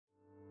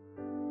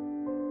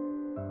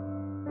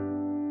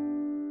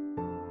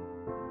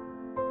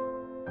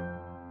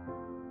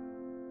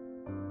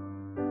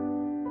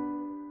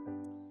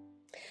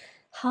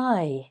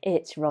Hi,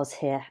 it's Roz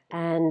here,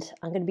 and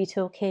I'm going to be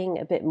talking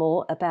a bit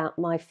more about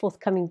my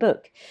forthcoming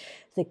book,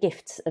 The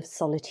Gifts of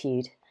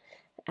Solitude.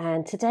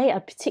 And today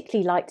I'd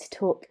particularly like to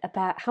talk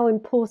about how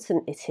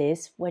important it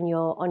is when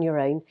you're on your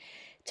own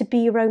to be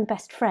your own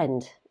best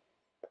friend.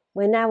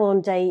 We're now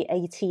on day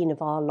 18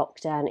 of our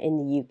lockdown in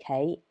the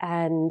UK,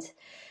 and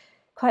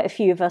quite a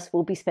few of us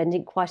will be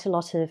spending quite a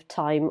lot of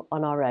time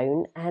on our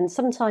own. And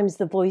sometimes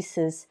the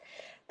voices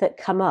that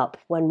come up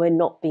when we're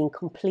not being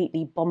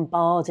completely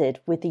bombarded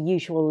with the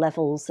usual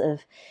levels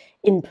of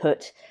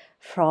input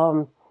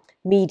from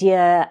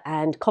media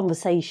and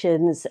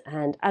conversations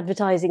and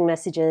advertising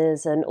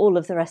messages and all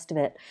of the rest of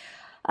it.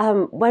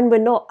 When we're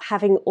not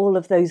having all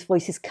of those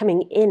voices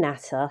coming in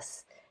at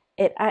us,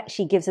 it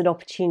actually gives an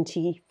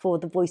opportunity for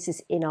the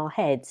voices in our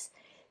heads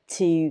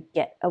to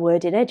get a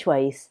word in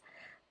edgeways.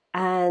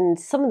 And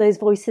some of those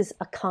voices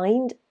are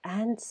kind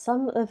and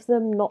some of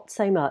them not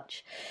so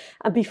much.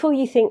 And before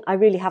you think I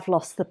really have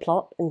lost the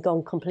plot and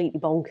gone completely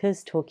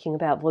bonkers talking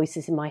about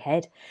voices in my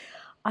head,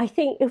 I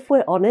think if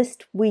we're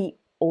honest, we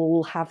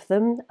all have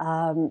them.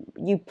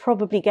 You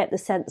probably get the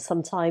sense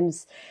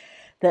sometimes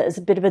that there's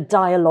a bit of a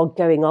dialogue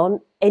going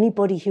on.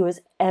 Anybody who has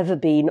ever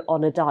been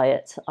on a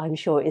diet, I'm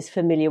sure, is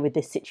familiar with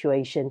this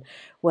situation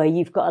where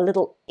you've got a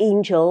little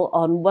angel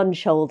on one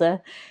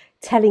shoulder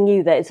telling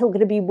you that it's all going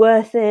to be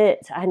worth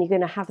it and you're going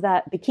to have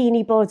that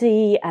bikini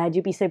body and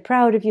you'll be so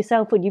proud of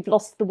yourself when you've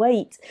lost the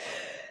weight.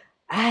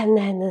 And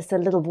then there's a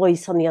little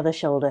voice on the other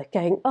shoulder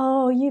going,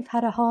 oh, you've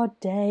had a hard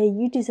day,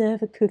 you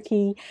deserve a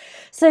cookie.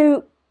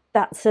 So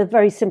that's a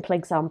very simple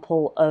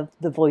example of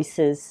the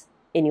voices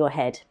in your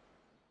head.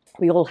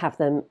 We all have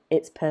them.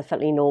 It's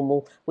perfectly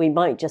normal. We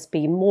might just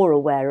be more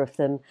aware of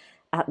them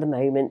at the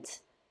moment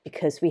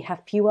because we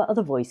have fewer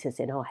other voices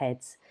in our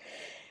heads.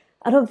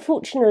 And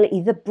unfortunately,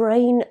 the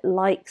brain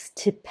likes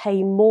to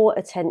pay more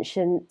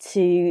attention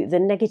to the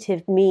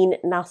negative, mean,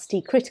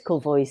 nasty, critical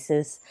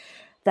voices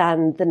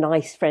than the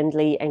nice,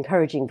 friendly,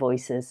 encouraging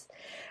voices.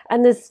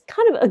 And there's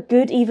kind of a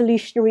good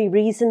evolutionary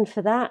reason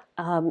for that.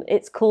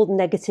 It's called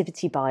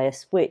negativity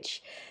bias,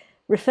 which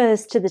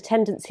refers to the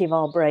tendency of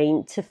our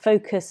brain to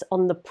focus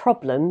on the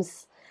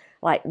problems,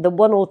 like the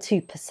 1 or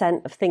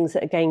 2% of things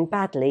that are going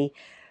badly,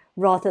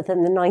 rather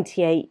than the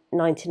 98,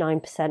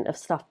 99% of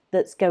stuff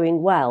that's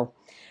going well.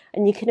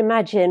 And you can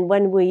imagine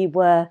when we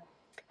were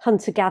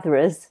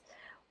hunter-gatherers,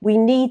 we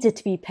needed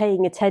to be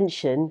paying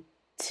attention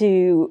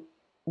to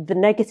the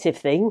negative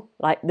thing,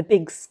 like the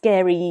big,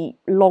 scary,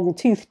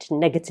 long-toothed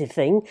negative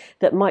thing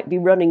that might be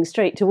running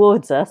straight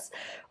towards us,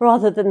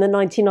 rather than the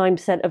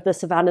 99% of the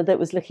savannah that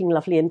was looking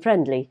lovely and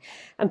friendly.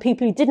 And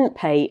people who didn't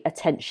pay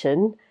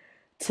attention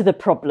to the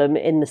problem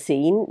in the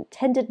scene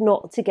tended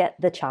not to get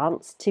the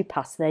chance to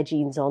pass their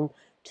genes on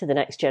to the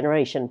next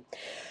generation.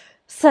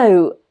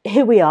 So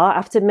here we are,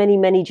 after many,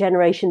 many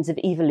generations of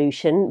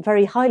evolution,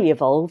 very highly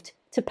evolved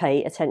to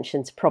pay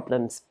attention to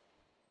problems.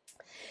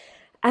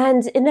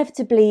 And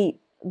inevitably,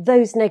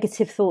 those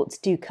negative thoughts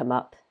do come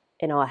up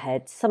in our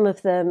heads. Some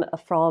of them are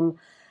from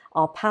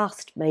our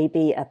past,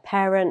 maybe a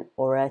parent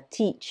or a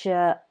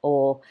teacher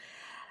or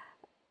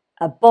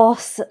a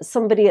boss.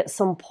 Somebody at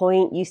some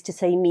point used to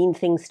say mean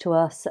things to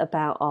us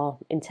about our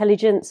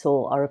intelligence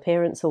or our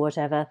appearance or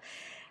whatever.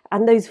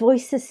 And those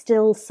voices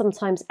still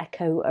sometimes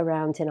echo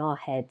around in our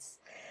heads.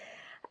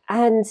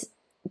 And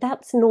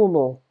that's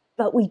normal,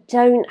 but we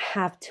don't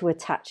have to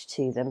attach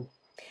to them.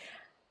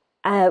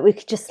 We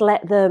could just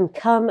let them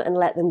come and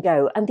let them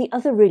go. And the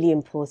other really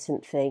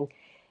important thing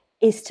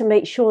is to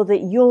make sure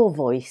that your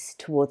voice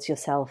towards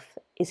yourself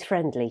is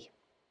friendly.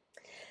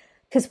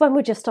 Because when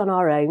we're just on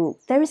our own,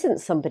 there isn't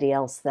somebody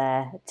else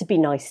there to be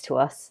nice to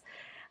us.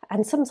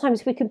 And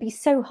sometimes we can be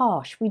so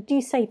harsh. We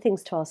do say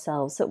things to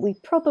ourselves that we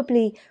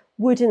probably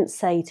wouldn't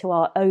say to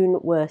our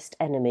own worst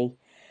enemy.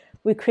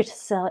 We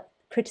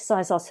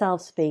criticize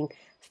ourselves for being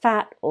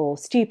fat or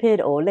stupid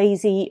or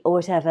lazy or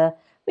whatever.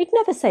 We'd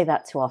never say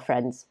that to our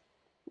friends.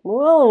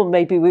 Well,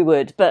 maybe we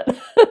would, but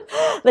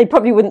they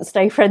probably wouldn't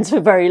stay friends for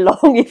very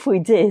long if we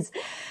did.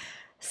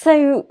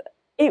 So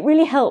it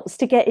really helps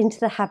to get into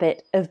the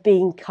habit of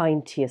being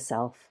kind to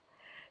yourself.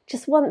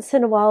 Just once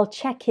in a while,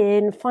 check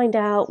in, find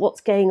out what's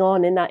going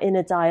on in that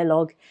inner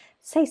dialogue.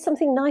 Say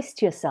something nice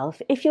to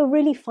yourself. If you're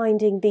really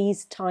finding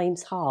these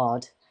times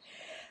hard,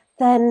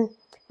 then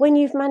when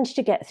you've managed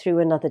to get through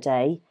another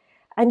day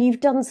and you've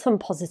done some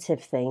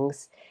positive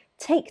things,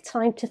 take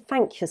time to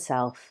thank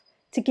yourself,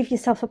 to give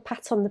yourself a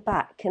pat on the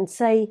back and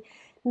say,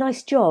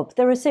 nice job.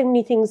 There are so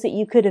many things that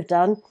you could have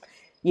done.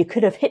 You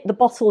could have hit the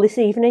bottle this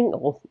evening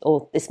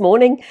or this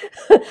morning,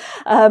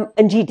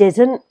 and you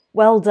didn't.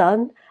 Well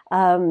done.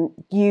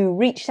 You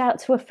reached out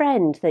to a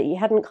friend that you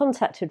hadn't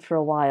contacted for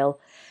a while.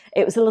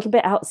 It was a little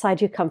bit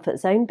outside your comfort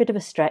zone, bit of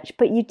a stretch,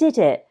 but you did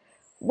it.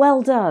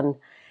 Well done.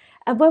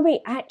 And when we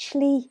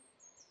actually,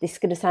 this is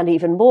going to sound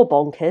even more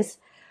bonkers,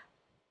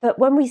 but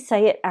when we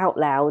say it out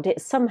loud,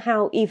 it's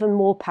somehow even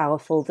more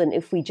powerful than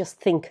if we just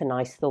think a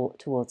nice thought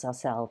towards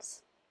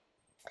ourselves.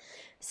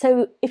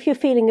 So if you're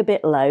feeling a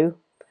bit low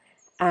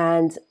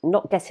and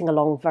not getting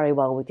along very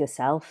well with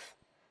yourself,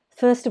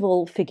 first of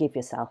all, forgive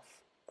yourself.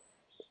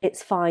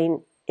 It's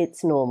fine,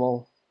 it's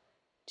normal.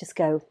 Just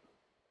go,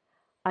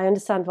 I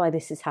understand why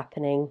this is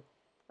happening.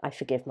 I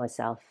forgive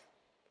myself.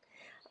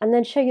 And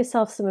then show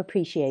yourself some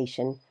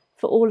appreciation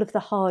for all of the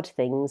hard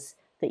things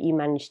that you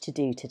managed to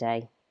do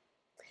today.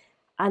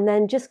 And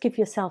then just give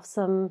yourself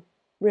some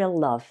real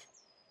love.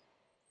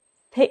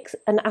 Pick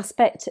an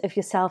aspect of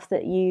yourself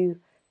that you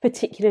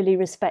particularly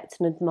respect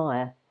and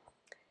admire,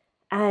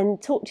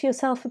 and talk to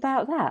yourself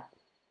about that.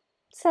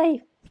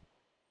 Say,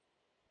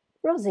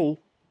 Rosie,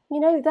 you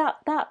know,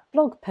 that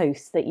blog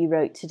post that you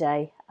wrote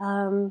today,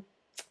 you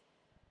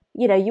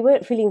know, you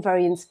weren't feeling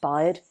very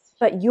inspired,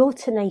 but you're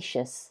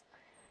tenacious.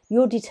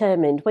 You're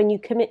determined. When you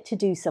commit to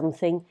do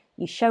something,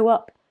 you show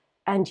up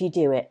and you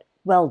do it.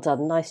 Well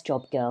done. Nice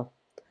job, girl.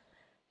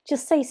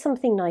 Just say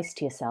something nice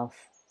to yourself,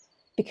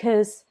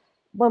 because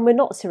when we're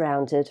not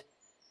surrounded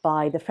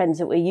by the friends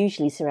that we're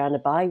usually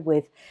surrounded by,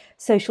 with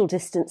social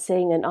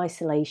distancing and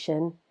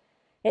isolation,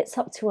 it's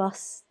up to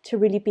us to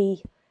really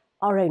be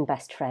our own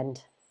best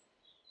friend.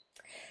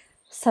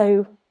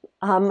 So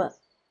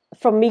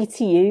from me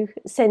to you,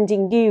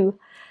 sending you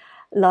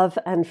love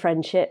and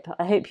friendship.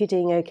 I hope you're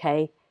doing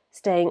okay,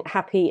 staying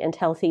happy and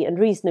healthy and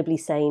reasonably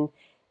sane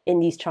in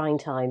these trying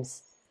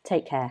times.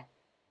 Take care.